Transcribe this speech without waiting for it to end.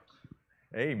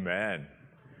Amen.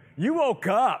 You woke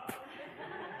up.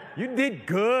 You did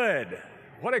good.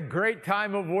 What a great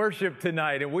time of worship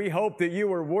tonight, and we hope that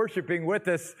you are worshiping with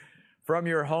us from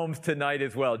your homes tonight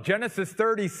as well. Genesis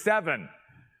 37,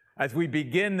 as we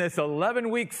begin this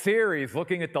 11-week series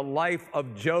looking at the life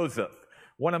of Joseph,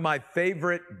 one of my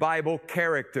favorite Bible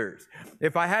characters.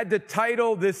 If I had to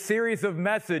title this series of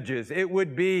messages, it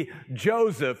would be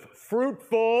Joseph,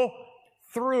 Fruitful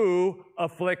Through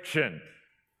Affliction.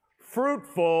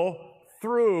 Fruitful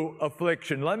through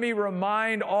affliction. Let me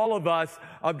remind all of us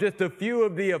of just a few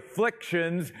of the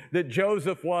afflictions that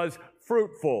Joseph was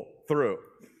fruitful through.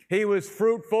 He was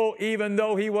fruitful even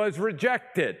though he was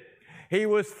rejected. He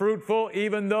was fruitful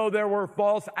even though there were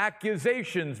false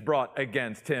accusations brought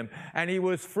against him. And he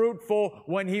was fruitful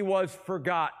when he was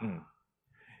forgotten.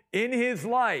 In his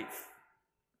life,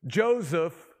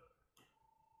 Joseph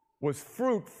was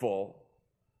fruitful,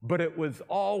 but it was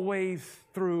always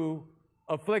through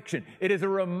affliction. It is a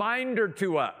reminder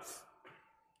to us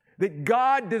that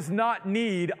God does not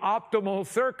need optimal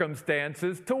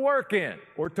circumstances to work in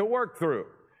or to work through.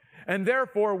 And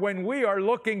therefore, when we are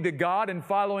looking to God and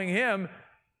following Him,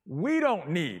 we don't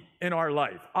need in our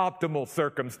life optimal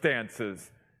circumstances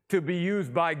to be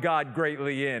used by God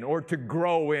greatly in or to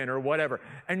grow in or whatever.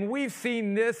 And we've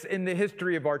seen this in the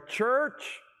history of our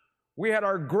church. We had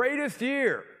our greatest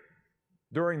year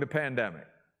during the pandemic.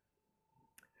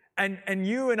 And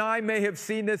you and I may have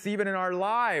seen this even in our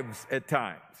lives at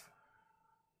times.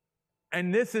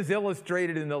 And this is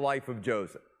illustrated in the life of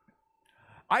Joseph.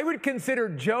 I would consider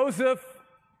Joseph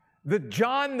the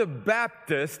John the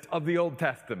Baptist of the Old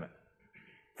Testament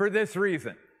for this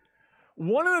reason.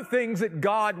 One of the things that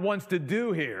God wants to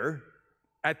do here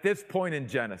at this point in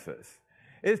Genesis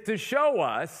is to show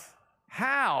us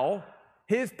how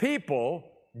His people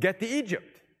get to Egypt.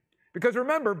 Because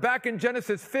remember, back in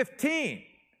Genesis 15,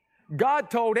 God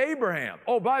told Abraham,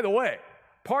 oh, by the way,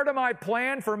 part of my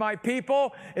plan for my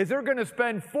people is they're going to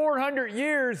spend 400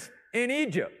 years in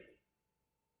Egypt.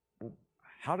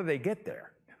 How do they get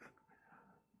there?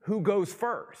 Who goes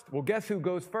first? Well, guess who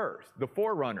goes first? The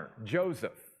forerunner,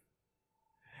 Joseph.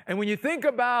 And when you think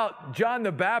about John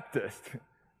the Baptist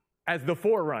as the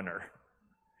forerunner,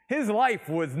 his life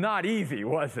was not easy,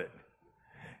 was it?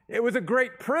 It was a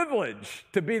great privilege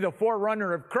to be the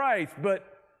forerunner of Christ, but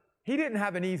he didn't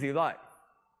have an easy life.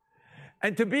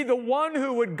 And to be the one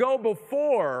who would go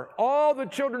before all the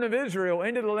children of Israel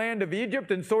into the land of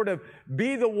Egypt and sort of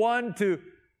be the one to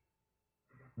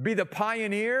be the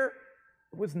pioneer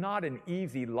was not an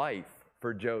easy life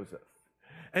for Joseph.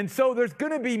 And so there's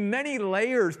going to be many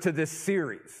layers to this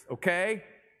series, okay?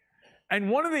 And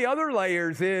one of the other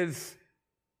layers is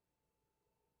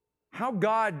how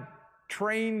God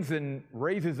trains and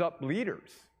raises up leaders.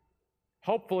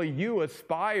 Hopefully you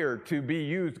aspire to be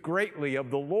used greatly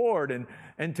of the Lord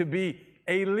and to be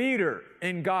a leader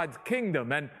in God's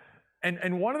kingdom.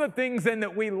 And one of the things then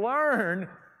that we learn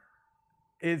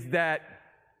is that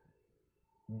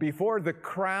before the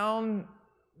crown,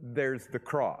 there's the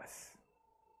cross.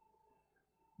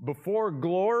 Before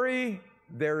glory,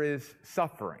 there is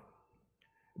suffering.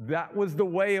 That was the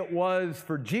way it was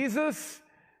for Jesus,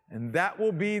 and that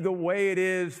will be the way it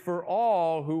is for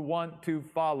all who want to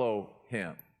follow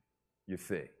Him, you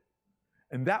see.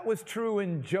 And that was true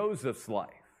in Joseph's life.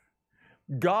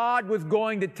 God was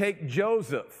going to take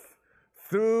Joseph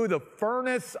through the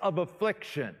furnace of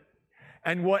affliction.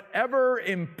 And whatever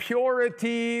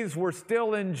impurities were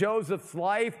still in Joseph's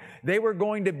life, they were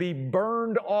going to be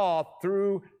burned off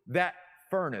through that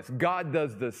furnace. God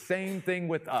does the same thing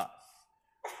with us.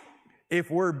 If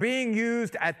we're being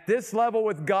used at this level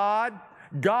with God,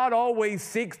 God always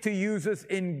seeks to use us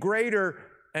in greater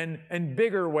and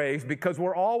bigger ways because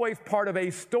we're always part of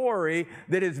a story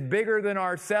that is bigger than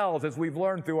ourselves, as we've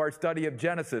learned through our study of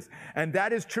Genesis. And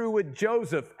that is true with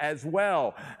Joseph as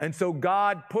well. And so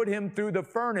God put him through the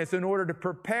furnace in order to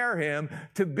prepare him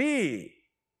to be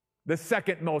the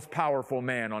second most powerful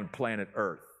man on planet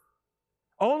Earth.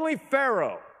 Only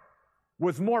Pharaoh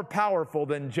was more powerful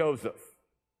than Joseph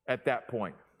at that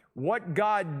point. What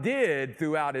God did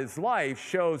throughout his life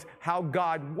shows how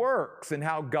God works and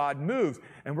how God moves.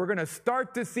 And we're going to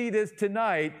start to see this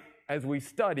tonight as we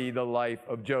study the life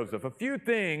of Joseph. A few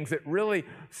things that really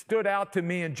stood out to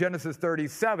me in Genesis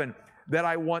 37 that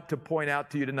I want to point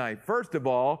out to you tonight. First of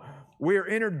all, we're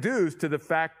introduced to the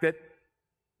fact that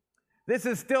this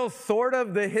is still sort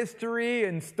of the history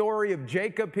and story of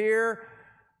Jacob here.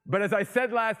 But as I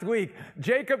said last week,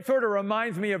 Jacob sort of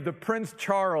reminds me of the Prince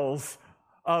Charles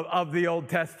of the Old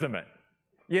Testament.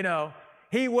 You know,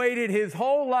 He waited his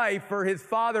whole life for his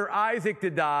father Isaac to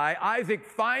die. Isaac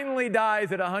finally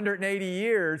dies at 180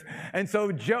 years. And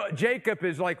so Jacob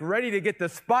is like ready to get the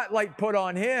spotlight put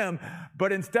on him.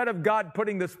 But instead of God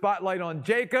putting the spotlight on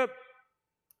Jacob,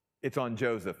 it's on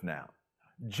Joseph now.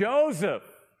 Joseph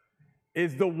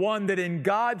is the one that in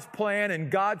God's plan and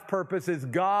God's purposes,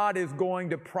 God is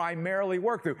going to primarily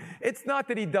work through. It's not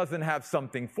that he doesn't have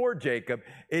something for Jacob.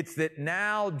 It's that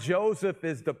now Joseph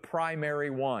is the primary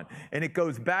one. And it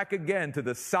goes back again to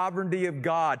the sovereignty of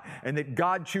God, and that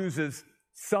God chooses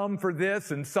some for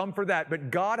this and some for that.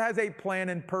 But God has a plan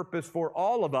and purpose for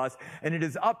all of us, and it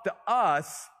is up to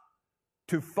us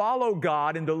to follow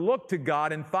God and to look to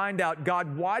God and find out,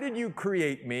 God, why did you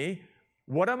create me?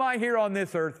 What am I here on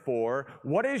this earth for?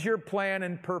 What is your plan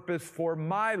and purpose for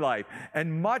my life?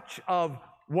 And much of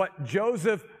what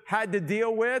Joseph had to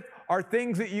deal with are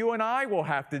things that you and I will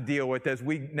have to deal with as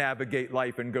we navigate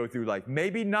life and go through life.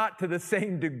 Maybe not to the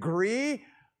same degree,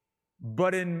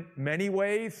 but in many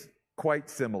ways, quite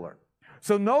similar.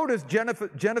 So notice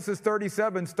Genesis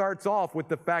 37 starts off with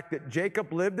the fact that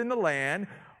Jacob lived in the land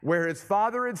where his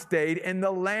father had stayed, in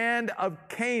the land of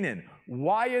Canaan.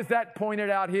 Why is that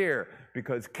pointed out here?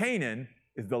 Because Canaan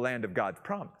is the land of God's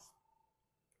promise.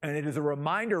 And it is a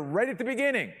reminder right at the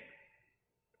beginning.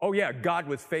 Oh yeah, God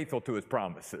was faithful to his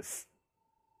promises.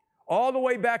 All the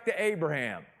way back to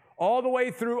Abraham, all the way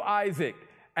through Isaac,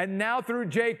 and now through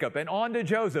Jacob and on to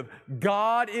Joseph.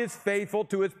 God is faithful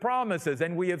to his promises.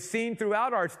 And we have seen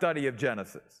throughout our study of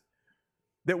Genesis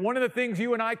that one of the things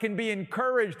you and I can be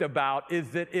encouraged about is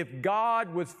that if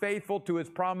God was faithful to his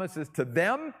promises to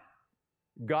them,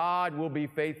 God will be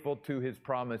faithful to his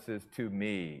promises to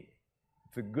me.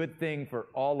 It's a good thing for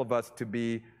all of us to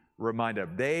be reminded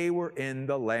of. They were in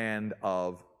the land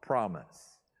of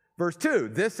promise. Verse 2,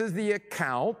 this is the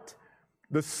account,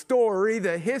 the story,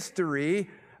 the history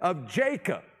of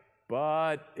Jacob.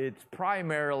 But it's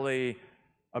primarily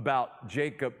about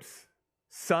Jacob's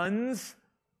sons,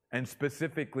 and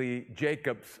specifically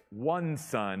Jacob's one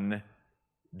son,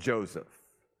 Joseph.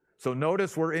 So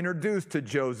notice we're introduced to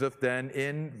Joseph then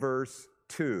in verse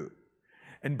 2.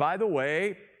 And by the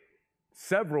way,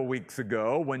 several weeks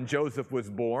ago when Joseph was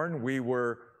born, we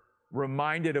were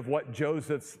reminded of what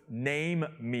Joseph's name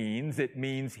means. It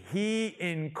means he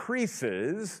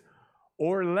increases,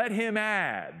 or let him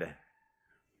add.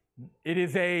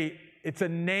 It's a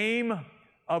name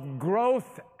of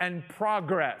growth and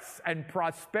progress and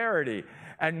prosperity.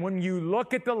 And when you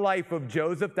look at the life of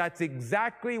Joseph, that's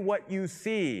exactly what you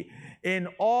see. In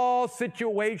all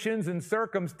situations and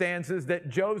circumstances that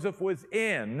Joseph was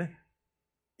in,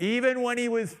 even when he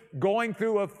was going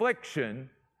through affliction,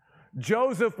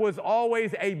 Joseph was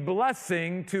always a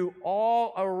blessing to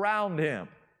all around him.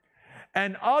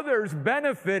 And others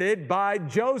benefited by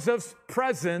Joseph's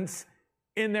presence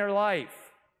in their life.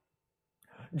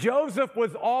 Joseph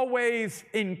was always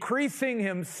increasing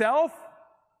himself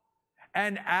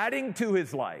and adding to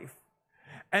his life.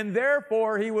 And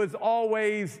therefore, he was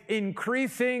always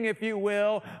increasing, if you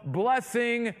will,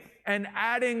 blessing and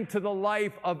adding to the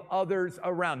life of others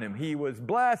around him. He was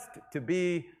blessed to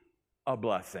be a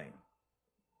blessing.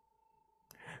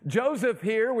 Joseph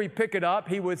here, we pick it up,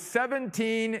 he was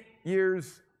 17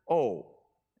 years old.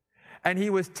 And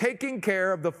he was taking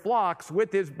care of the flocks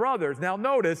with his brothers. Now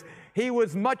notice, he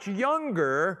was much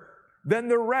younger than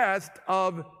the rest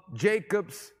of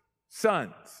Jacob's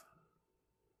sons.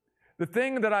 The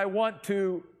thing that I want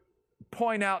to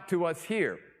point out to us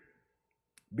here,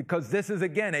 because this is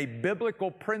again a biblical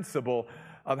principle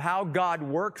of how God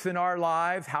works in our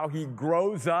lives, how he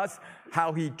grows us,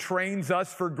 how he trains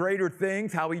us for greater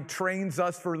things, how he trains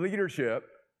us for leadership.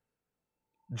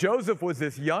 Joseph was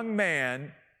this young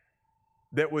man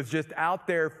that was just out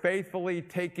there faithfully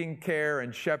taking care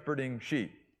and shepherding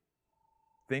sheep.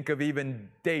 Think of even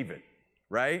David,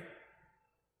 right?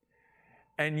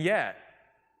 And yet,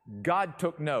 God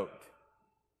took note.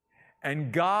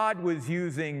 And God was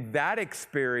using that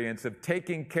experience of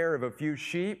taking care of a few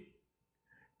sheep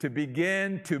to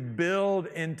begin to build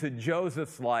into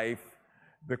Joseph's life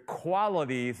the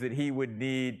qualities that he would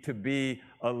need to be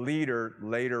a leader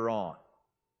later on.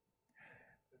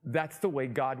 That's the way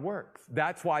God works.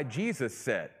 That's why Jesus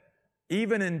said,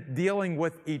 even in dealing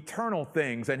with eternal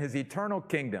things and his eternal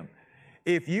kingdom,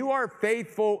 if you are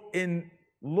faithful in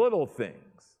little things,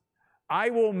 I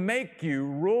will make you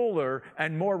ruler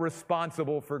and more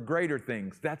responsible for greater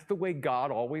things. That's the way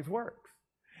God always works.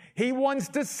 He wants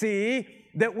to see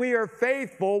that we are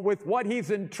faithful with what he's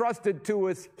entrusted to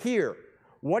us here,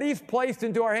 what he's placed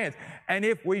into our hands. And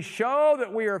if we show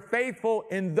that we are faithful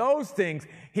in those things,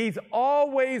 he's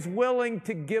always willing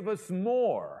to give us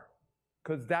more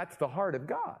because that's the heart of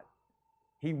God.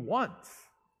 He wants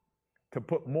to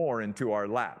put more into our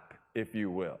lap, if you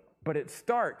will. But it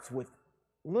starts with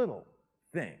little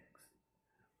things.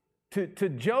 To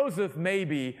Joseph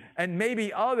maybe, and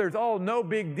maybe others, oh, no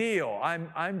big deal.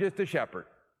 I'm just a shepherd.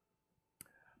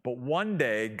 But one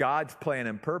day, God's plan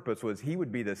and purpose was he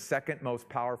would be the second most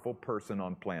powerful person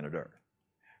on planet Earth.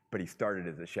 But he started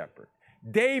as a shepherd.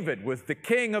 David was the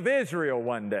king of Israel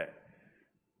one day,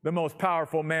 the most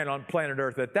powerful man on planet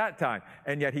Earth at that time.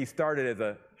 And yet he started as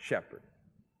a shepherd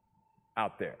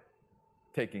out there,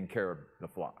 taking care of the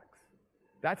flocks.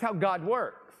 That's how God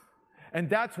works. And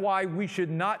that's why we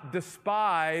should not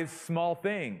despise small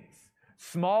things,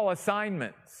 small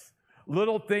assignments,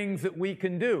 little things that we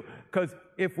can do. Because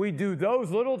if we do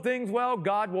those little things well,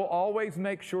 God will always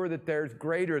make sure that there's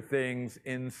greater things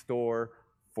in store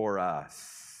for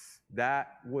us.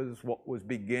 That was what was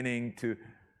beginning to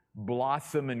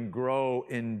blossom and grow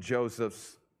in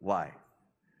Joseph's life.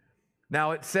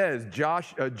 Now it says,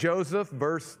 Joseph,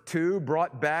 verse 2,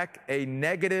 brought back a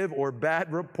negative or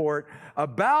bad report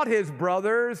about his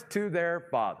brothers to their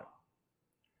father.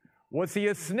 Was he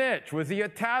a snitch? Was he a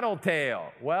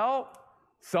tattletale? Well,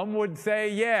 some would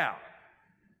say, yeah.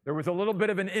 There was a little bit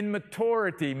of an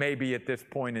immaturity maybe at this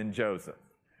point in Joseph.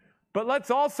 But let's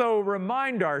also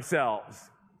remind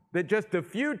ourselves that just a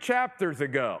few chapters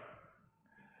ago,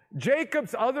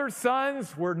 Jacob's other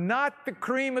sons were not the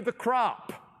cream of the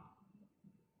crop.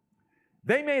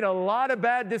 They made a lot of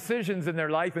bad decisions in their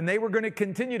life, and they were going to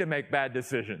continue to make bad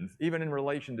decisions, even in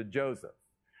relation to Joseph.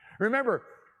 Remember,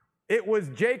 it was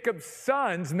Jacob's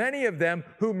sons, many of them,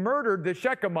 who murdered the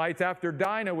Shechemites after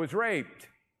Dinah was raped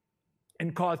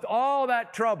and caused all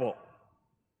that trouble.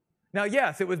 Now,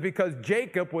 yes, it was because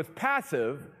Jacob was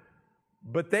passive,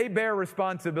 but they bear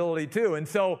responsibility too. And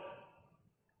so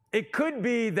it could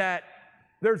be that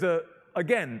there's,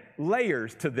 again,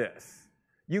 layers to this.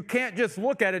 You can't just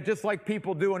look at it just like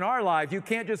people do in our lives. You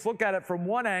can't just look at it from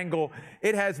one angle.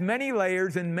 It has many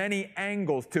layers and many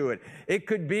angles to it. It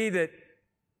could be that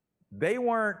they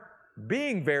weren't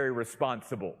being very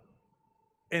responsible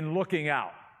in looking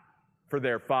out for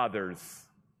their father's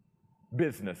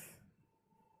business.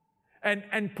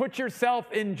 And put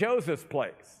yourself in Joseph's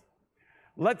place.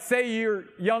 Let's say you're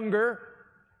younger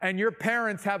and your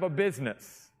parents have a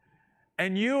business.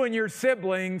 And you and your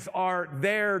siblings are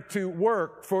there to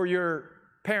work for your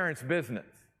parents' business.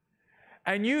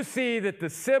 And you see that the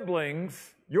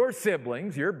siblings,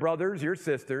 your brothers, your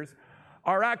sisters,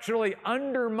 are actually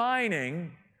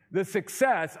undermining the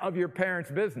success of your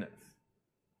parents' business.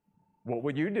 What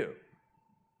would you do?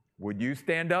 Would you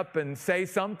stand up and say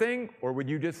something, or would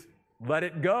you just let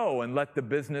it go and let the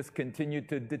business continue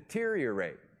to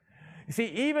deteriorate? You see,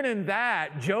 even in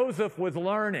that, Joseph was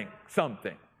learning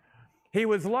something. He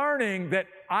was learning that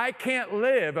I can't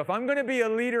live, if I'm going to be a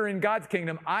leader in God's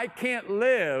kingdom, I can't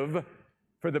live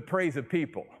for the praise of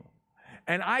people.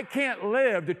 And I can't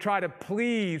live to try to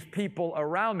please people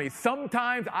around me.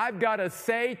 Sometimes I've got to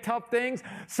say tough things.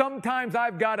 Sometimes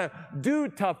I've got to do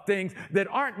tough things that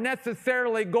aren't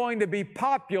necessarily going to be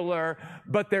popular,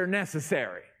 but they're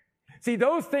necessary. See,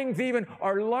 those things even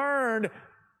are learned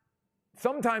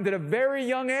sometimes at a very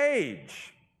young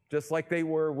age, just like they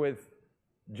were with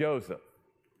Joseph.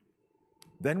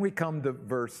 Then we come to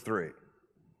verse 3.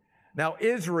 Now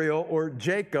Israel, or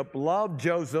Jacob, loved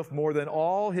Joseph more than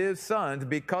all his sons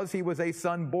because he was a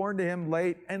son born to him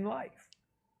late in life.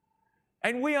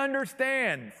 And we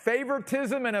understand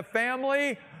favoritism in a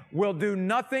family will do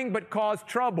nothing but cause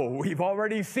trouble. We've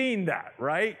already seen that,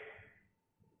 right?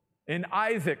 In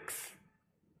Isaac's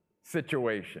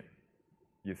situation,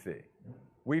 you see.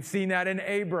 We've seen that in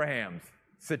Abraham's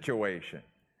situation.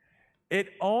 It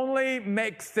only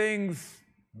makes things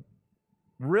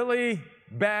really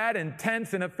bad and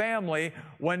tense in a family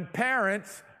when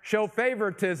parents show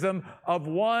favoritism of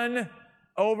one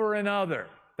over another.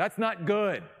 That's not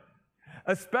good.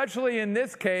 Especially in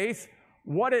this case,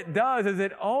 what it does is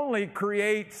it only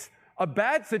creates a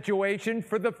bad situation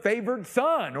for the favored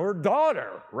son or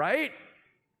daughter, right?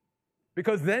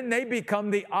 Because then they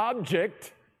become the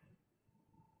object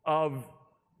of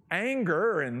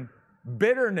anger and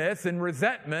bitterness and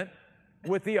resentment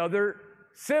with the other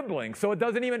siblings. So it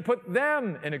doesn't even put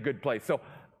them in a good place. So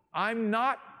I'm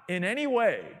not in any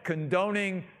way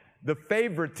condoning the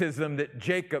favoritism that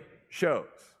Jacob shows,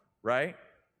 right?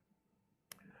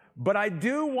 But I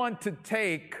do want to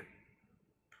take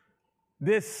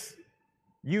this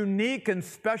unique and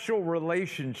special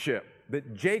relationship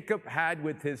that Jacob had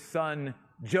with his son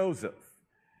Joseph,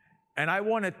 and I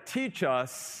want to teach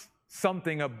us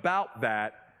something about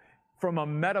that from a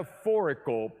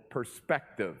metaphorical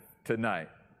perspective tonight.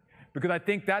 because I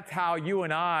think that's how you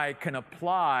and I can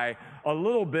apply a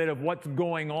little bit of what's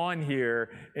going on here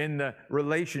in the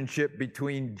relationship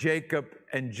between Jacob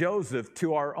and Joseph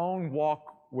to our own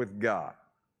walk with God.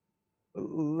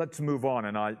 Let's move on,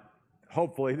 and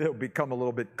hopefully it'll become a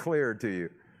little bit clearer to you.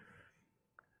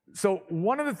 So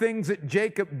one of the things that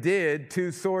Jacob did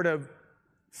to sort of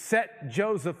set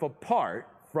Joseph apart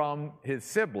from his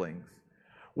siblings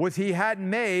was he had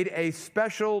made a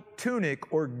special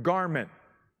tunic or garment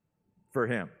for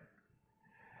him.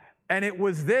 And it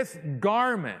was this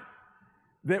garment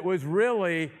that was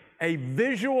really a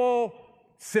visual,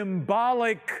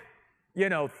 symbolic,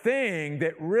 thing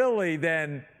that really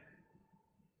then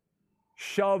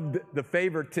shoved the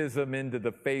favoritism into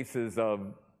the faces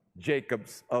of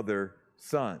Jacob's other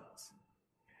sons.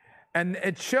 And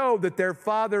it showed that their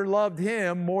father loved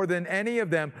him more than any of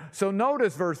them. So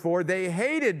notice verse 4, they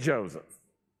hated Joseph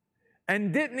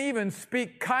and didn't even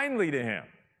speak kindly to him.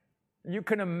 You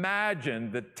can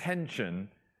imagine the tension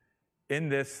in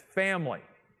this family,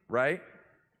 right?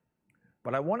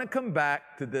 But I want to come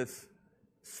back to this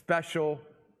special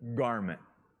garment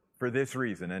for this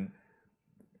reason. And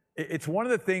it's one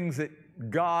of the things that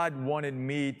God wanted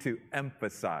me to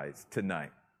emphasize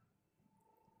tonight.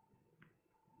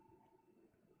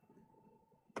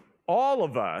 All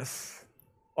of us,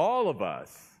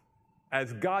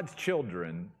 as God's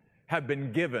children, have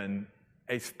been given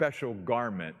a special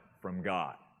garment from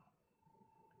God.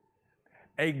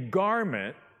 A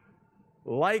garment,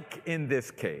 like in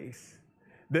this case,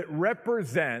 that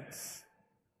represents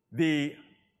the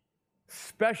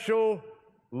special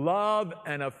love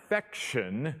and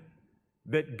affection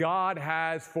that God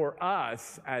has for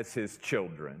us as His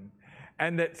children,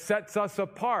 and that sets us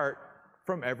apart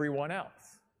from everyone else.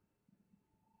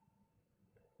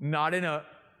 Not in a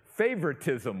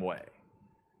favoritism way,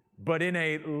 but in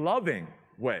a loving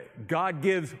way. God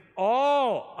gives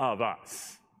all of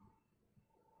us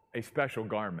a special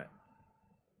garment.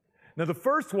 Now, the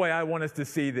first way I want us to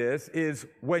see this is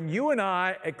when you and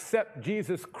I accept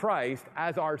Jesus Christ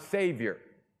as our Savior.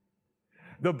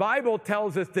 The Bible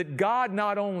tells us that God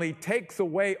not only takes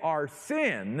away our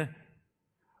sin,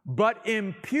 but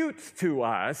imputes to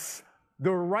us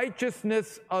the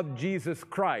righteousness of Jesus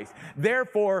Christ.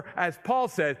 Therefore, as Paul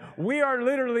says, we are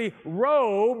literally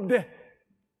robed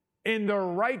in the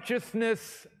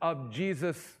righteousness of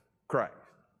Jesus Christ.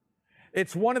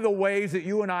 It's one of the ways that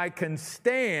you and I can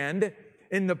stand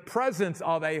in the presence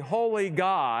of a holy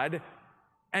God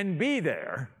and be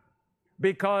there,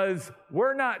 because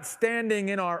we're not standing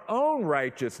in our own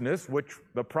righteousness, which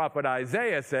the prophet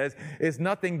Isaiah says is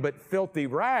nothing but filthy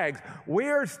rags. We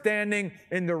are standing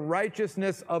in the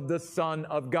righteousness of the Son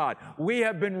of God. We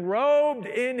have been robed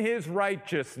in His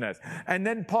righteousness. And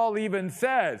then Paul even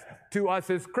says to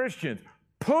us as Christians,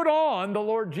 put on the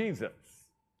Lord Jesus.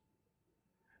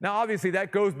 Now, obviously,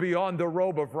 that goes beyond the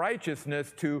robe of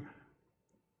righteousness to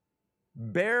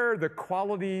bear the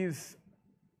qualities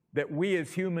that we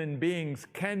as human beings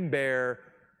can bear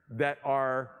that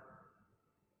are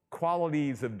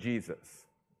qualities of Jesus.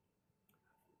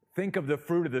 Think of the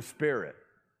fruit of the Spirit.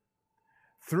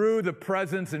 Through the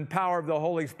presence and power of the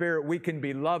Holy Spirit, we can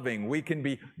be loving, we can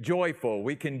be joyful,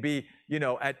 we can be,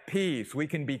 at peace, we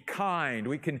can be kind,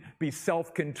 we can be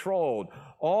self-controlled.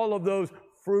 All of those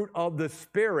fruit of the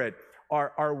Spirit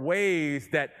are ways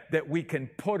that we can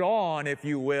put on, if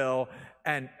you will,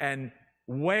 and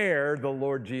wear the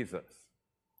Lord Jesus.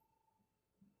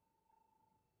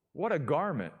 What a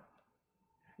garment.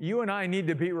 You and I need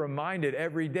to be reminded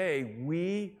every day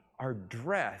we are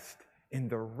dressed in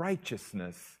the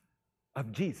righteousness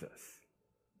of Jesus.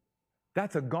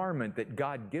 That's a garment that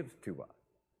God gives to us.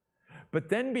 But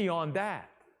then beyond that,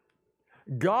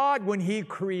 God, when He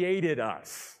created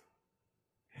us,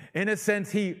 in a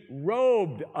sense, He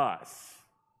robed us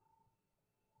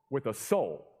with a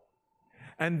soul.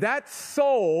 And that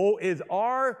soul is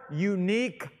our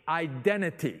unique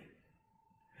identity.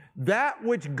 That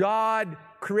which God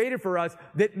created for us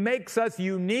that makes us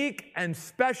unique and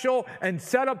special and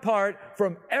set apart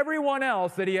from everyone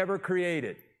else that He ever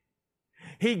created.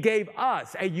 He gave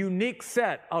us a unique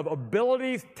set of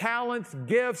abilities, talents,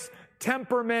 gifts,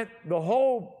 temperament, the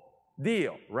whole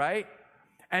deal, right?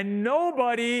 And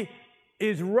nobody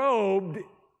is robed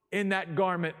in that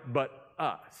garment but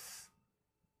us.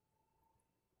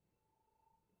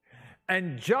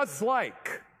 And just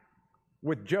like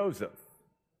with Joseph,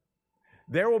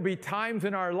 there will be times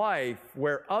in our life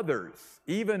where others,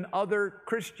 even other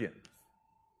Christians,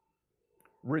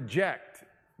 reject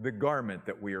the garment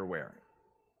that we are wearing.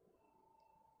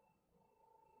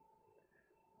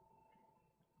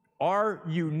 Our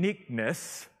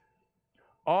uniqueness,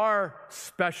 our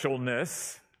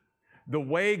specialness, the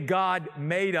way God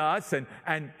made us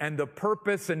and the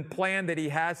purpose and plan that He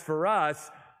has for us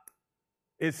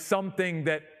is something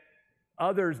that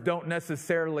others don't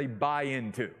necessarily buy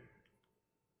into.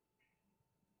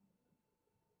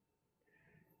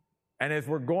 And as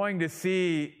we're going to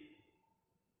see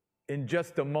in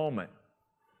just a moment,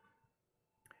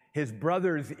 his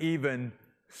brothers even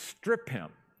strip him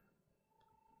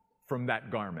from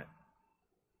that garment.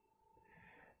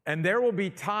 And there will be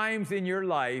times in your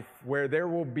life where there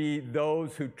will be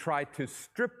those who try to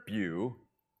strip you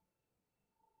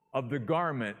of the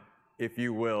garment, if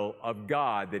you will, of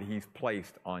God that He's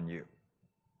placed on you.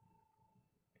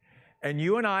 And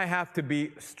you and I have to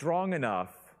be strong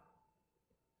enough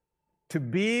to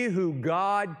be who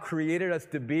God created us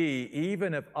to be,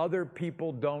 even if other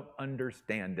people don't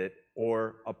understand it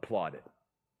or applaud it.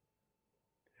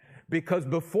 Because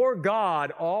before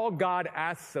God, all God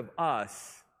asks of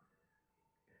us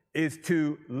is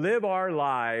to live our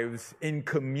lives in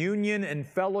communion and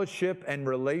fellowship and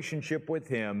relationship with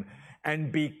Him and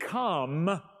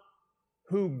become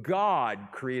who God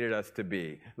created us to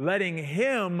be, letting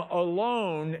Him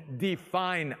alone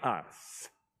define us.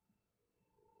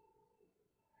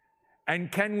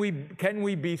 And can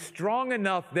we be strong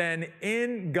enough then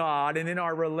in God and in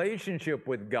our relationship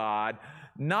with God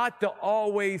not to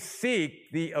always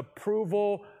seek the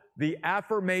approval, the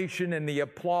affirmation, and the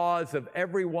applause of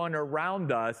everyone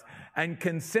around us, and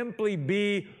can simply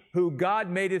be who God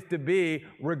made us to be,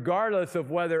 regardless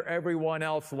of whether everyone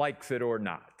else likes it or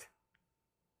not?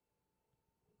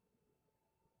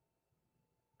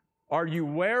 Are you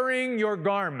wearing your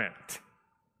garment?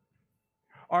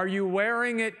 Are you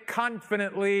wearing it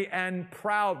confidently and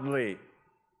proudly?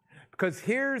 Because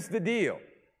here's the deal.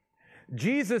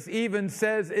 Jesus even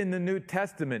says in the New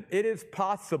Testament, it is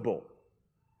possible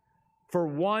for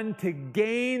one to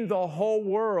gain the whole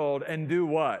world and do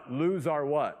what? Lose our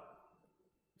what?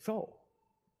 Soul.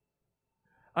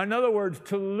 In other words,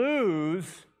 to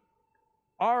lose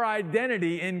our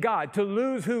identity in God, to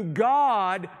lose who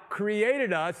God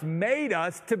created us, made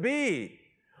us to be.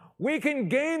 We can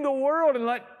gain the world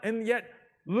and yet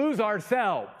lose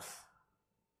ourselves.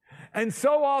 And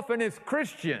so often as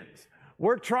Christians,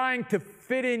 we're trying to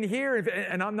fit in here,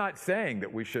 and I'm not saying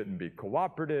that we shouldn't be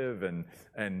cooperative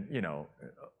and you know,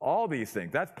 all these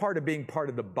things. That's part of being part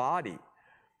of the body.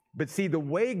 But see, the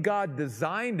way God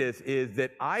designed us is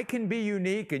that I can be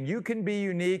unique and you can be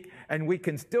unique, and we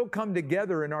can still come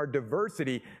together in our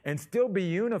diversity and still be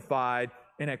unified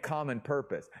in a common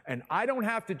purpose. And I don't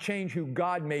have to change who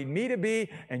God made me to be,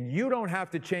 and you don't have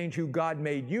to change who God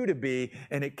made you to be,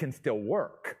 and it can still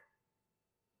work.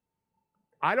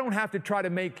 I don't have to try to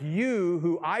make you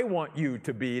who I want you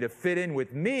to be to fit in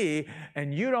with me,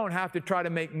 and you don't have to try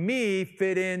to make me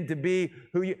fit in to be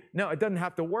who you... No, it doesn't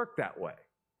have to work that way.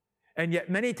 And yet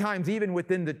many times, even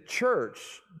within the church,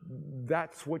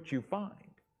 that's what you find.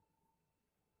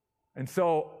 And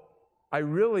so I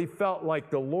really felt like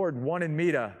the Lord wanted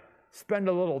me to spend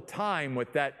a little time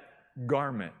with that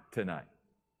garment tonight.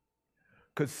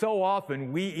 Because so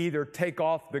often we either take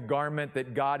off the garment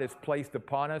that God has placed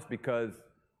upon us because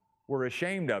we're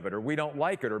ashamed of it, or we don't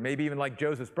like it, or maybe even like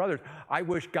Joseph's brothers, I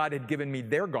wish God had given me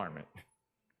their garment.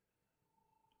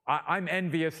 I'm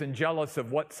envious and jealous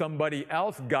of what somebody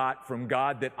else got from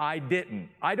God that I didn't.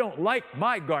 I don't like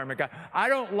my garment, God. I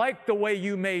don't like the way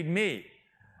you made me.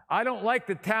 I don't like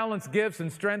the talents, gifts,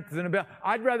 and strengths and abilities.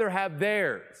 I'd rather have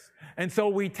theirs. And so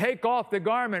we take off the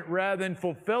garment rather than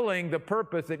fulfilling the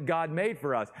purpose that God made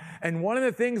for us. And one of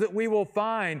the things that we will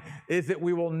find is that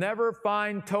we will never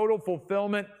find total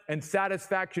fulfillment and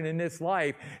satisfaction in this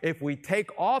life if we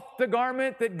take off the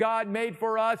garment that God made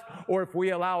for us, or if we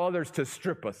allow others to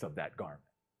strip us of that garment.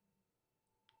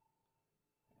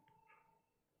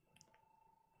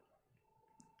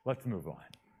 Let's move on.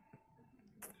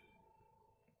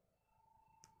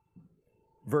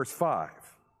 Verse 5,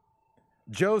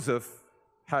 Joseph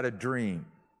had a dream,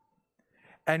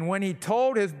 and when he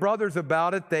told his brothers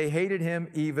about it, they hated him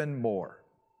even more.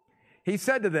 He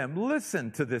said to them,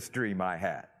 "Listen to this dream I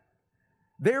had.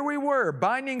 There we were,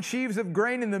 binding sheaves of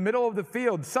grain in the middle of the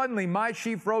field. Suddenly my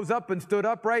sheaf rose up and stood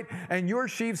upright, and your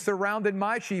sheaves surrounded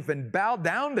my sheaf and bowed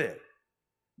down to it."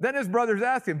 Then his brothers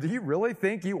asked him, "Do you really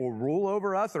think you will rule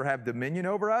over us or have dominion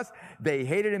over us?" They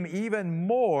hated him even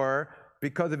more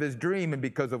because of his dream and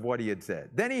because of what he had said.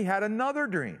 Then he had another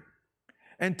dream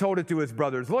and told it to his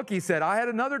brothers. "Look," he said, "I had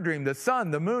another dream. The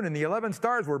sun, the moon, and the 11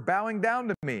 stars were bowing down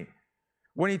to me."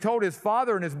 When he told his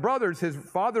father and his brothers, his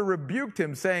father rebuked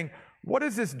him, saying, "What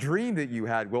is this dream that you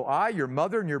had? Will I, your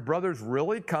mother, and your brothers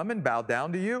really come and bow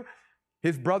down to you?"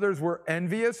 His brothers were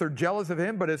envious or jealous of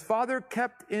him, but his father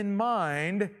kept in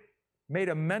mind, made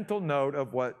a mental note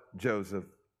of what Joseph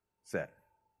said.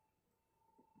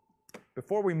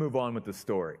 Before we move on with the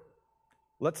story,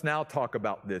 let's now talk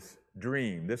about this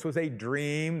dream. This was a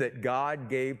dream that God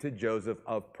gave to Joseph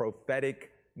of prophetic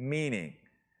meaning.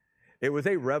 It was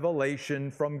a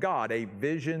revelation from God, a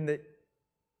vision that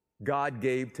God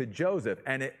gave to Joseph,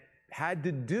 and it had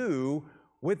to do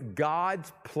with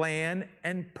God's plan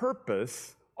and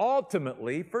purpose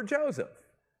ultimately for Joseph.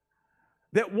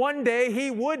 That one day he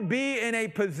would be in a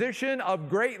position of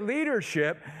great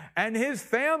leadership and his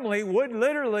family would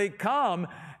literally come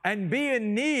and be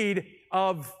in need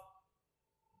of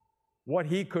what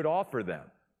he could offer them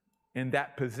in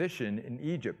that position in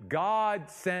Egypt. God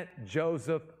sent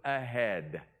Joseph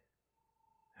ahead,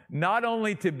 not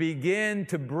only to begin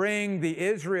to bring the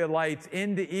Israelites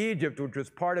into Egypt, which was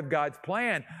part of God's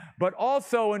plan, but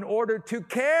also in order to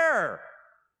care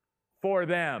for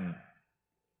them.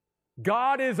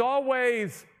 God is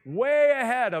always way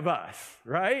ahead of us,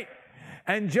 right?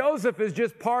 And Joseph is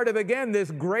just part of, again,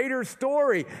 this greater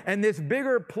story and this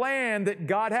bigger plan that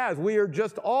God has. We are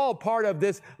just all part of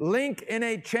this link in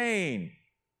a chain.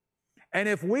 And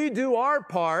if we do our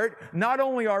part, not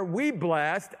only are we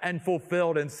blessed and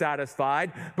fulfilled and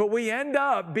satisfied, but we end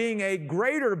up being a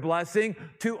greater blessing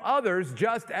to others,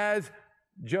 just as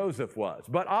Joseph was.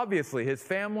 But obviously, his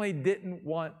family didn't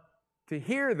want to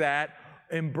hear that,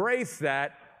 embrace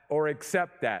that, or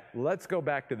accept that. Let's go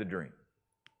back to the dream.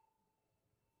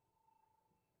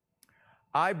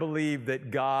 I believe that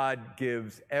God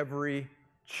gives every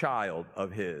child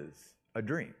of his a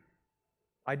dream.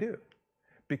 I do.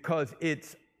 Because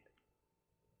it's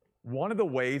one of the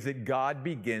ways that God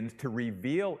begins to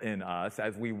reveal in us,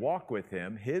 as we walk with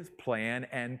him, his plan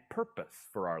and purpose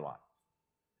for our lives.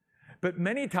 But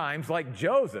many times, like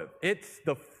Joseph, it's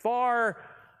the far,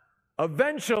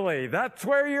 eventually, that's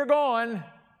where you're going,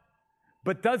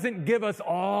 but doesn't give us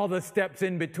all the steps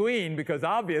in between, because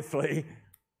obviously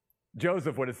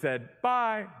Joseph would have said,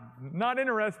 bye, not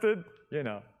interested, you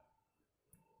know.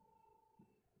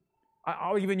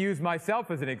 I'll even use myself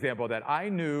as an example of that. I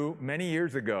knew many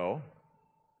years ago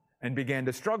and began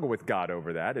to struggle with God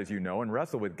over that, as you know, and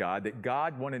wrestle with God, that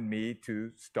God wanted me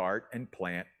to start and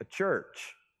plant a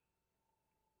church.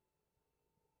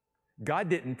 God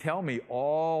didn't tell me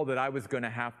all that I was going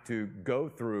to have to go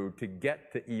through to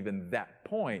get to even that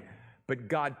point, but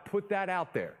God put that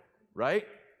out there, right?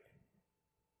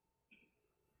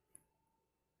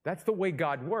 That's the way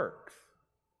God works.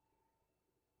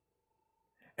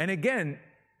 And again,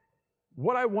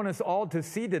 what I want us all to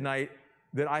see tonight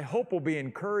that I hope will be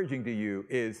encouraging to you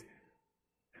is,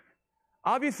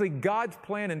 obviously God's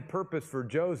plan and purpose for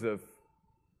Joseph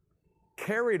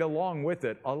carried along with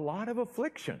it a lot of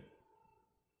affliction,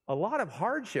 a lot of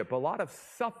hardship, a lot of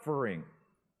suffering,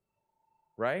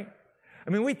 right? I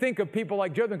mean, we think of people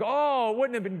like Joseph and go, oh,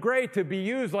 wouldn't it have been great to be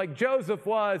used like Joseph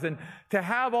was and to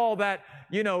have all that,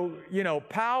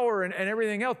 power and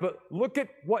everything else. But look at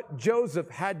what Joseph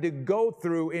had to go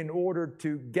through in order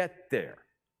to get there.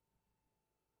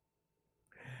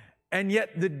 And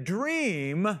yet the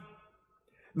dream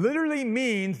literally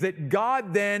means that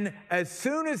God then, as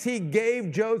soon as he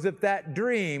gave Joseph that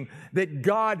dream, that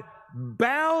God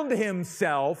bound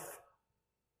himself,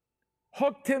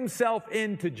 hooked himself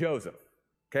into Joseph.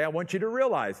 Okay, I want you to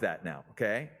realize that now,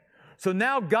 okay? So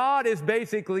now God is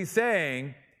basically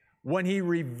saying, when he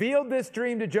revealed this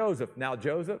dream to Joseph, now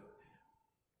Joseph,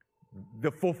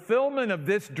 the fulfillment of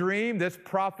this dream, this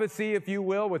prophecy, if you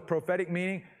will, with prophetic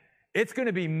meaning, it's going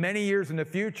to be many years in the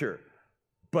future.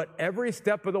 But every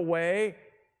step of the way,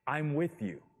 I'm with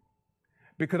you.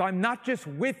 Because I'm not just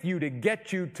with you to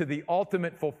get you to the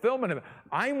ultimate fulfillment of it.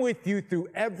 I'm with you through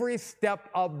every step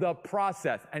of the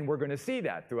process. And we're going to see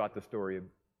that throughout the story of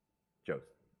Joseph.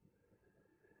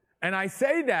 And I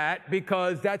say that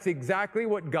because that's exactly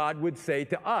what God would say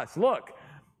to us. Look,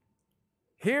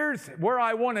 here's where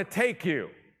I want to take you.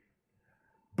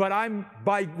 But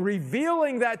by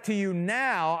revealing that to you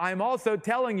now, I'm also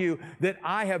telling you that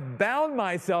I have bound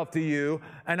myself to you,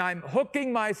 and I'm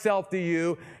hooking myself to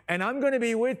you, and I'm going to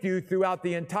be with you throughout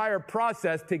the entire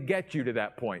process to get you to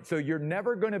that point. So you're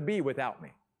never going to be without me.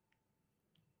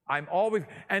 I'm always,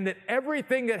 and that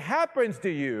everything that happens to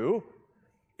you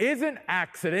isn't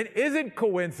accident, isn't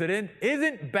coincidence,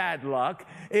 isn't bad luck.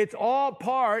 It's all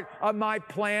part of my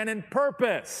plan and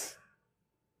purpose.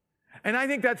 And I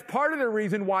think that's part of the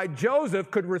reason why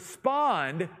Joseph could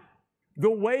respond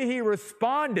the way he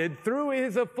responded through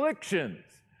his afflictions.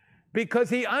 because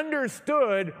he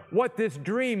understood what this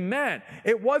dream meant.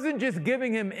 It wasn't just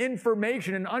giving him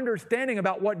information and understanding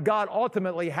about what God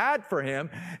ultimately had for him.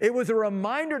 It was a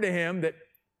reminder to him that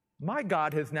my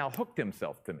God has now hooked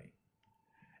himself to me.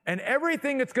 And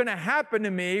everything that's going to happen to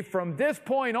me from this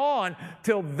point on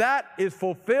till that is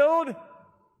fulfilled,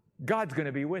 God's going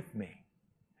to be with me.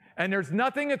 And there's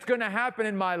nothing that's going to happen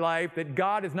in my life that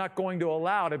God is not going to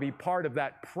allow to be part of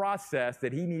that process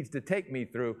that he needs to take me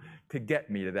through to get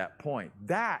me to that point.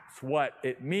 That's what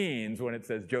it means when it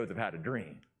says Joseph had a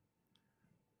dream.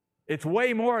 It's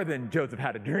way more than Joseph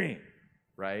had a dream,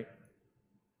 right?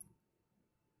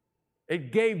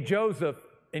 It gave Joseph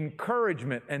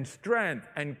encouragement and strength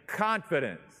and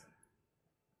confidence,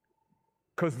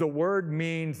 because the word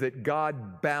means that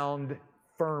God bound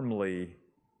firmly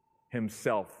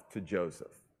himself to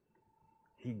Joseph.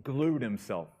 He glued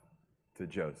himself to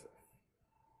Joseph.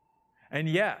 And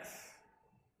yes,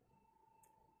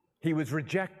 he was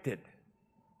rejected,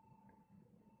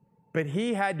 but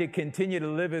he had to continue to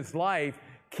live his life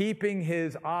keeping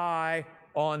his eye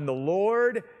on the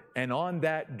Lord and on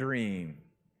that dream.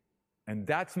 And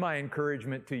that's my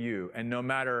encouragement to you. And no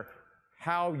matter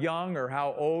how young or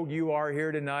how old you are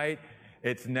here tonight,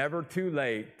 it's never too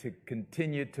late to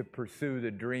continue to pursue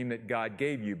the dream that God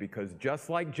gave you, because just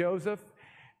like Joseph,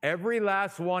 every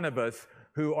last one of us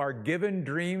who are given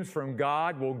dreams from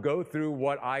God will go through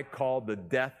what I call the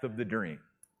death of the dream.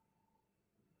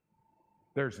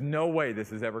 There's no way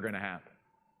this is ever going to happen.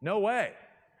 No way.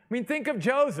 I mean, think of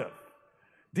Joseph.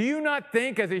 Do you not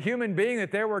think as a human being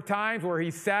that there were times where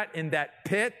he sat in that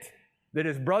pit that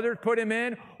his brothers put him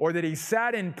in, or that he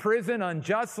sat in prison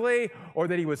unjustly, or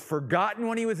that he was forgotten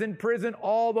when he was in prison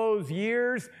all those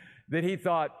years, that he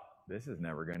thought, this is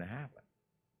never going to happen?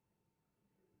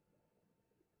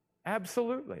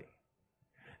 Absolutely.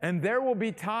 And there will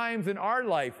be times in our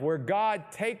life where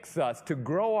God takes us to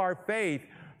grow our faith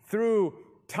through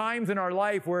times in our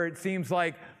life where it seems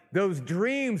like those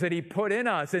dreams that he put in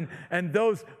us and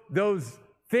those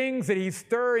things that he's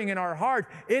stirring in our hearts,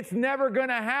 it's never going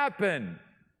to happen.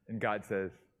 And God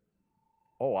says,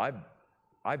 oh,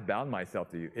 I've bound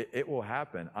myself to you. It will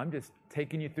happen. I'm just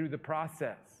taking you through the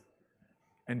process.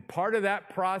 And part of that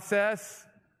process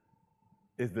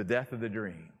is the death of the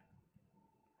dream.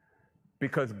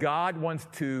 Because God wants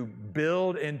to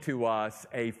build into us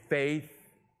a faith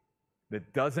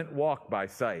that doesn't walk by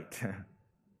sight.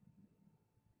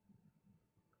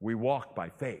 We walk by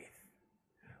faith.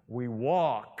 We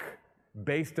walk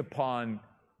based upon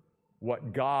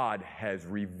what God has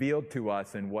revealed to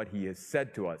us and what he has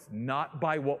said to us, not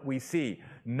by what we see,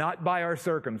 not by our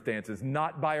circumstances,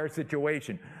 not by our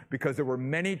situation. Because there were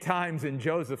many times in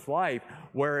Joseph's life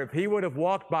where if he would have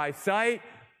walked by sight,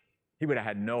 he would have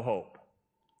had no hope.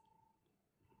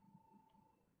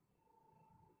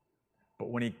 But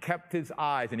when he kept his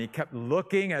eyes and he kept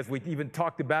looking, as we even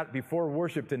talked about before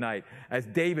worship tonight, as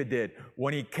David did,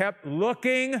 when he kept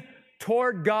looking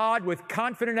toward God with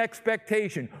confident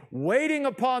expectation, waiting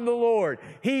upon the Lord,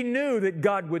 he knew that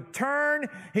God would turn,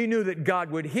 he knew that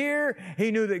God would hear, he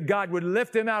knew that God would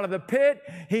lift him out of the pit,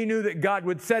 he knew that God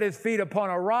would set his feet upon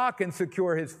a rock and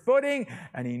secure his footing,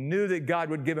 and he knew that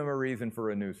God would give him a reason for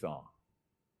a new song.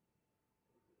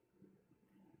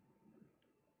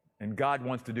 And God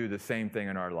wants to do the same thing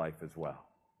in our life as well.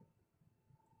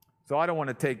 So I don't want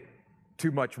to take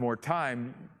too much more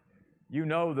time. You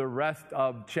know the rest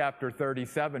of chapter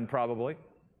 37 probably.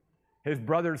 His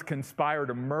brothers conspire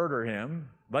to murder him.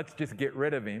 Let's just get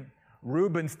rid of him.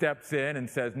 Reuben steps in and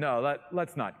says, no,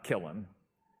 let's not kill him.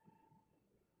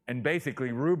 And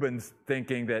basically Reuben's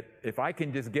thinking that if I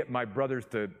can just get my brothers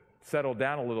to settle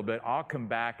down a little bit, I'll come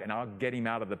back and I'll get him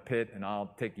out of the pit and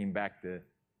I'll take him back to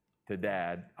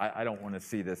Dad. I don't want to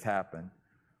see this happen.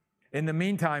 In the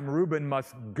meantime, Reuben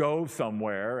must go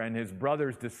somewhere, and his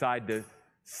brothers decide to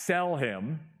sell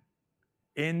him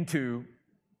into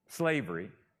slavery.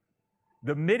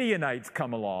 The Midianites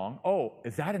come along. Oh,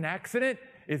 is that an accident?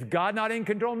 Is God not in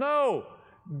control? No.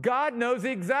 God knows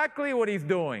exactly what he's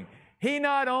doing. He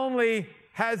not only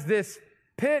has this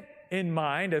pit in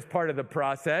mind as part of the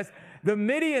process, the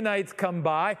Midianites come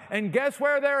by, and guess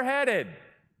where they're headed?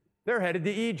 They're headed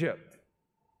to Egypt.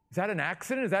 Is that an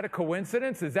accident? Is that a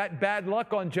coincidence? Is that bad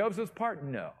luck on Joseph's part?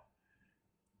 No.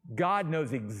 God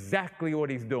knows exactly what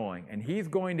he's doing, and he's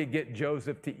going to get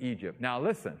Joseph to Egypt. Now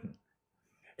listen,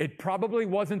 it probably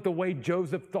wasn't the way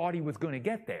Joseph thought he was going to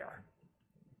get there.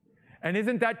 And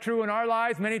isn't that true in our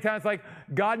lives? Many times, like,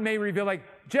 God may reveal, like,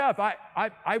 Jeff,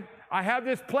 I have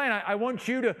this plan. I want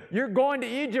you're going to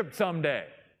Egypt someday.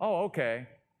 Oh, okay.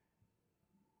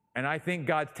 And I think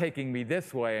God's taking me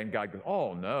this way, and God goes,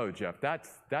 oh no, Jeff, that's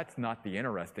not the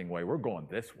interesting way. We're going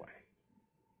this way.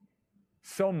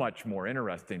 So much more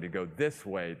interesting to go this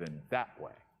way than that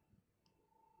way.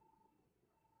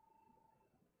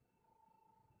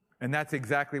 And that's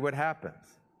exactly what happens.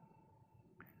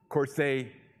 Of course,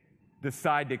 they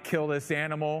decide to kill this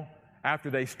animal. After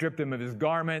they stripped him of his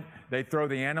garment, they throw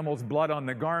the animal's blood on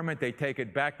the garment. They take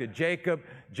it back to Jacob.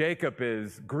 Jacob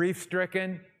is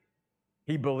grief-stricken.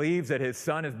 He believes that his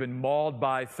son has been mauled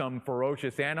by some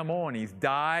ferocious animal and he's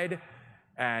died,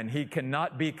 and he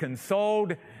cannot be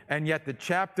consoled. And yet the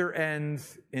chapter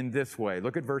ends in this way.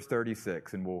 Look at verse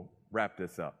 36 and we'll wrap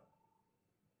this up.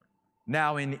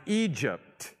 Now in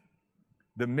Egypt,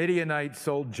 the Midianites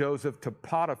sold Joseph to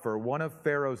Potiphar, one of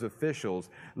Pharaoh's officials,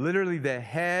 literally the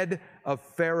head of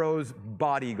Pharaoh's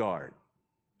bodyguard.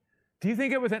 Do you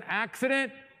think it was an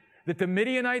accident that the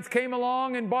Midianites came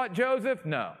along and bought Joseph?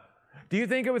 No. Do you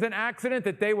think it was an accident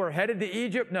that they were headed to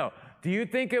Egypt? No. Do you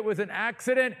think it was an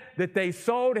accident that they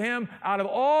sold him out of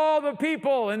all the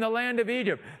people in the land of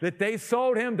Egypt, that they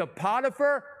sold him to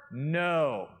Potiphar?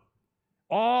 No.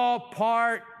 All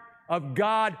part of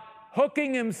God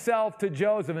hooking himself to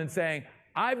Joseph and saying,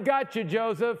 I've got you,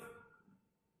 Joseph.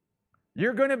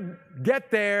 You're going to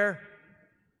get there,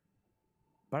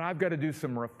 but I've got to do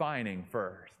some refining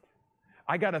first.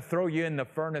 I got to throw you in the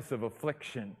furnace of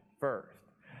affliction first.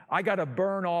 I got to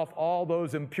burn off all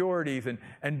those impurities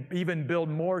and even build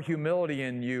more humility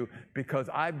in you, because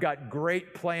I've got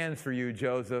great plans for you,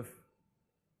 Joseph.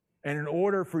 And in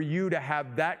order for you to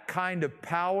have that kind of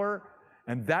power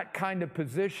and that kind of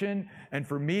position, and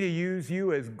for me to use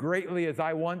you as greatly as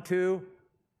I want to,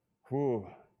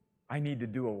 I need to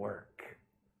do a work.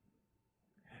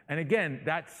 And again,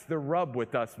 that's the rub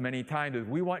with us many times, is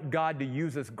we want God to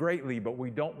use us greatly, but we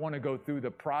don't want to go through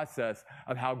the process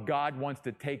of how God wants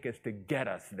to take us to get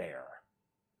us there.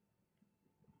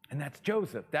 And that's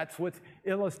Joseph. That's what's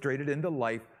illustrated in the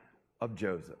life of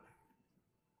Joseph.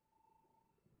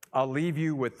 I'll leave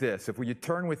you with this. If you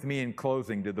turn with me in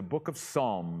closing to the book of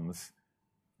Psalms,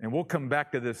 and we'll come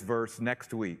back to this verse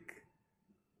next week.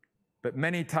 But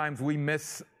many times we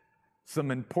miss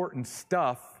some important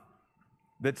stuff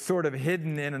that's sort of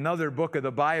hidden in another book of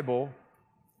the Bible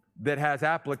that has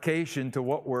application to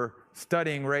what we're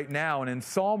studying right now. And in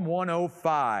Psalm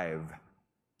 105,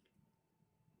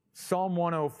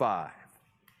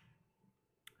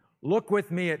 look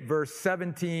with me at verse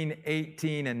 17,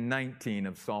 18, and 19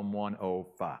 of Psalm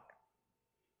 105.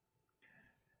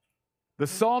 The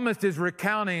psalmist is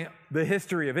recounting the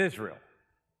history of Israel,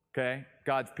 okay,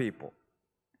 God's people.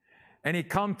 And he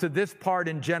comes to this part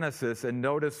in Genesis, and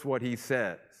notice what he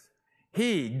says.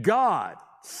 He, God,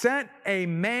 sent a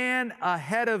man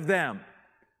ahead of them.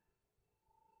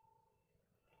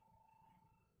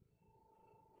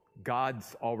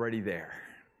 God's already there.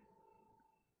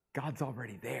 God's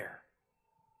already there.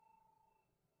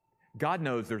 God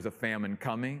knows there's a famine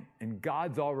coming, and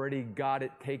God's already got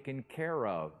it taken care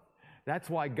of.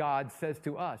 That's why God says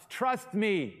to us, trust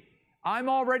me, I'm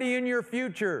already in your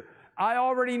future. I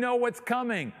already know what's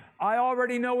coming. I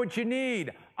already know what you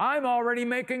need. I'm already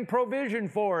making provision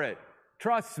for it.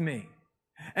 Trust me.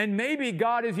 And maybe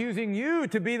God is using you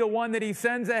to be the one that he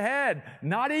sends ahead.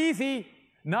 Not easy.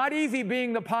 Not easy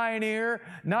being the pioneer.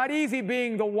 Not easy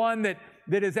being the one that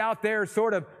is out there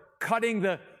sort of cutting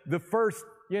the first,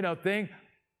 thing.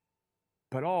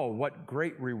 But what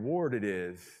great reward it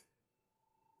is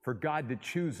for God to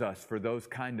choose us for those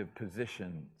kind of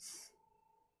positions.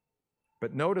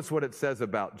 But notice what it says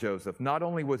about Joseph. Not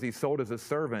only was he sold as a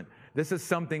servant, this is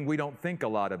something we don't think a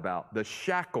lot about. The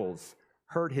shackles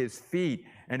hurt his feet,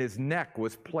 and his neck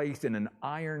was placed in an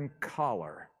iron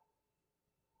collar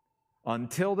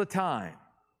until the time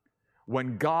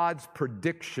when God's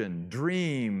prediction,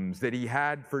 dreams that he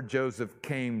had for Joseph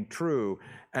came true,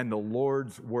 and the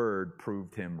Lord's word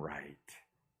proved him right.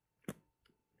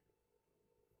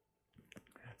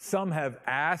 Some have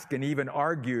asked and even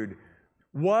argued,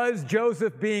 was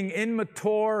Joseph being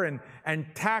immature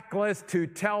and tactless to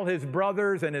tell his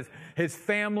brothers and his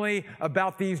family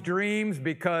about these dreams?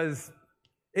 Because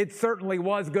it certainly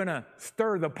was going to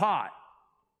stir the pot.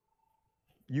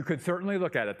 You could certainly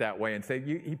look at it that way and say,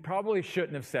 he probably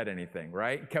shouldn't have said anything,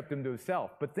 right? Kept them to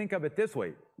himself. But think of it this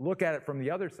way. Look at it from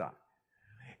the other side.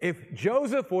 If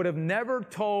Joseph would have never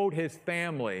told his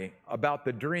family about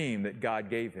the dream that God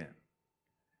gave him,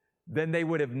 then they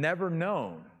would have never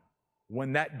known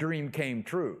when that dream came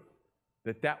true,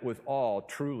 that was all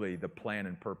truly the plan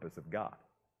and purpose of God.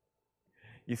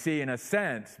 You see, in a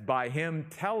sense, by him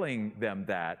telling them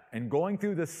that and going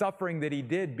through the suffering that he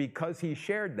did because he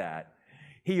shared that,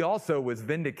 he also was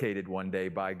vindicated one day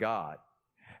by God.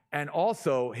 And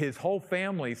also his whole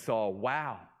family saw,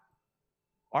 wow,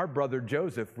 our brother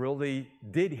Joseph really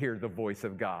did hear the voice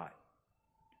of God.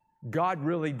 God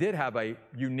really did have a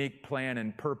unique plan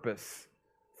and purpose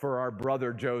for our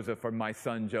brother Joseph or my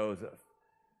son Joseph.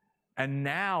 And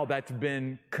now that's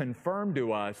been confirmed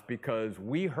to us because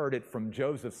we heard it from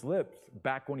Joseph's lips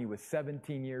back when he was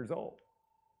 17 years old.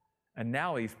 And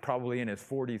now he's probably in his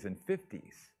 40s and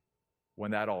 50s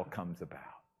when that all comes about.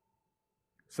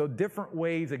 So different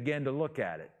ways, again, to look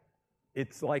at it.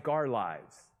 It's like our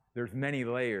lives. There's many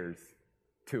layers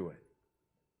to it.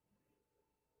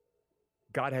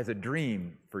 God has a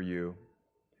dream for you.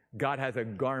 God has a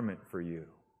garment for you.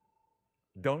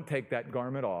 Don't take that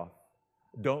garment off.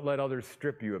 Don't let others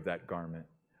strip you of that garment.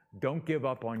 Don't give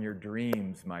up on your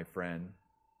dreams, my friend,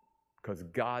 because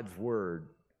God's word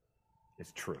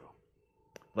is true.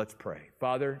 Let's pray.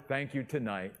 Father, thank you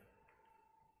tonight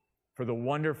for the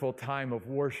wonderful time of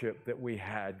worship that we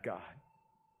had, God.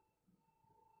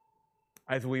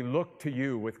 As we look to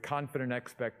you with confident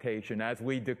expectation, as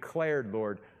we declared,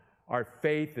 Lord, our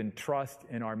faith and trust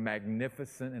in our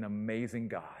magnificent and amazing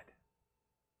God.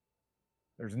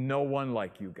 There's no one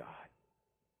like you, God.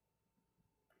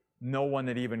 No one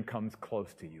that even comes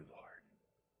close to you, Lord.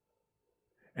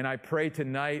 And I pray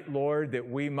tonight, Lord, that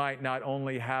we might not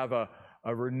only have a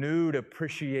renewed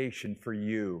appreciation for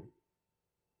you,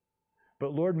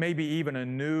 but Lord, maybe even a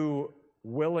new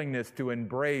willingness to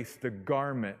embrace the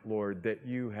garment, Lord, that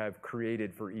you have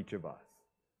created for each of us.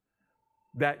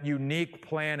 That unique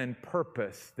plan and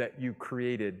purpose that you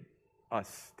created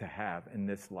us to have in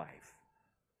this life.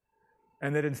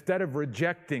 And that instead of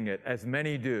rejecting it, as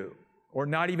many do, or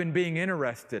not even being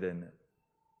interested in it,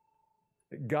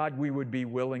 that God, we would be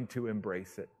willing to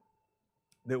embrace it.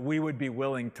 That we would be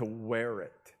willing to wear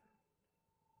it.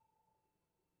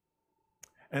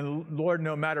 And Lord,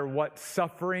 no matter what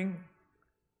suffering,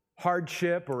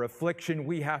 hardship, or affliction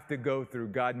we have to go through,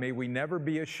 God, may we never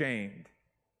be ashamed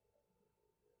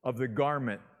of the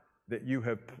garment that you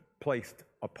have placed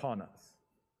upon us.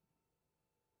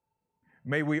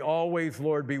 May we always,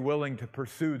 Lord, be willing to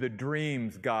pursue the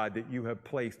dreams, God, that you have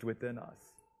placed within us.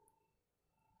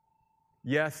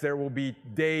 Yes, there will be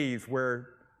days where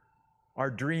our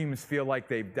dreams feel like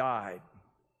they've died.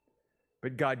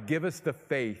 But God, give us the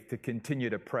faith to continue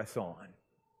to press on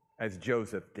as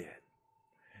Joseph did.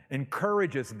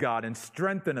 Encourage us, God, and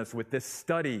strengthen us with this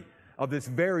study of this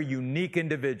very unique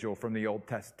individual from the Old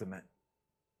Testament.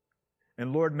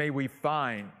 And Lord, may we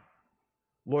find,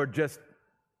 Lord, just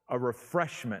a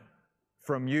refreshment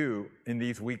from you in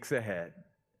these weeks ahead.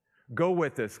 Go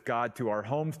with us, God, to our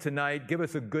homes tonight. Give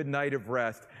us a good night of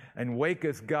rest and wake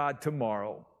us, God,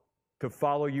 tomorrow to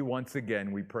follow you once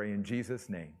again. We pray in Jesus'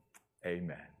 name.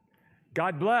 Amen.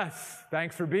 God bless.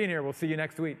 Thanks for being here. We'll see you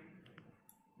next week.